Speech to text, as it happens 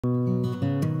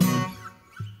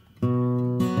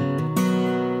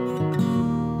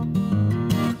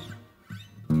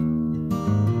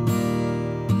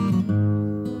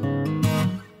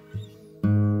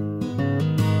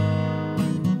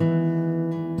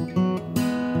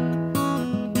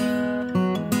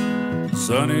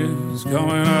sun is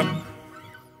coming up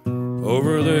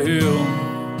over the hill.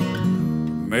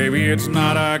 Maybe it's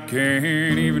not, I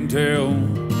can't even tell.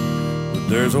 But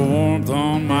there's a warmth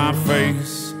on my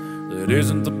face that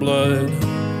isn't the blood,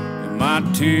 and my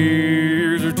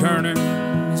tears are turning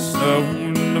snow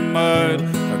into mud.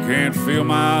 I can't feel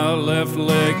my left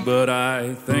leg, but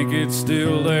I think it's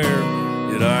still there.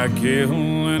 Did I kill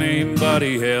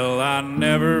anybody? Hell, I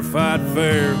never fight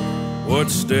fair.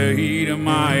 What state am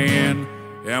I in?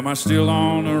 Am I still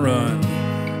on the run?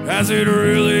 Has it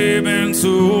really been so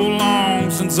long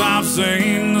since I've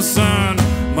seen the sun?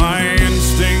 My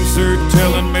instincts are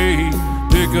telling me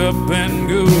pick up and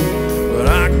go, but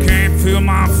I can't feel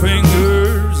my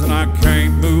fingers and I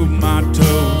can't move my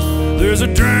toes. There's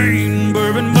a drained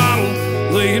bourbon bottle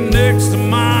laying next to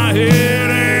my head,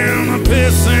 and the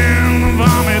piss and the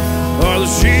vomit are the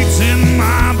sheets in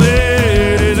my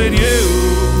bed. Is it you?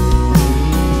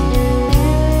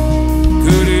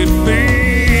 Could it be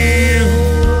you?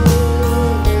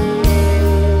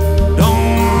 Don't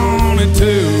want it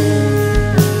to.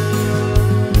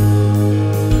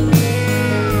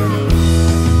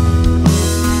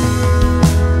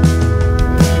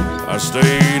 I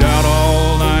stayed out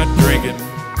all night drinking,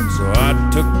 so I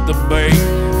took the bait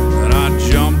and I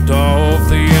jumped off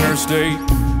the interstate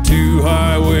to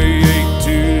Highway 8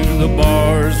 to the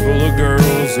bars full of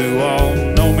girls who all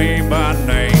know me by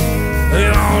name. They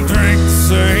all drink the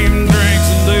same drinks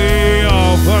and they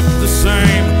all fuck the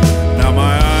same. Now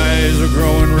my eyes are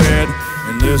growing red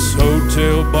in this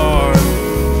hotel bar.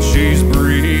 She's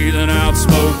breathing out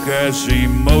smoke as she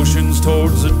motions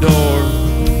towards the door.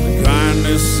 The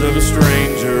kindness of a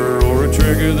stranger or a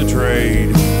trick of the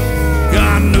trade.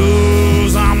 God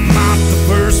knows I'm not the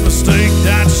first mistake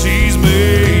that she's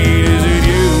made. Is it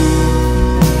you?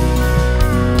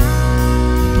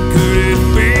 Could it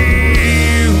be?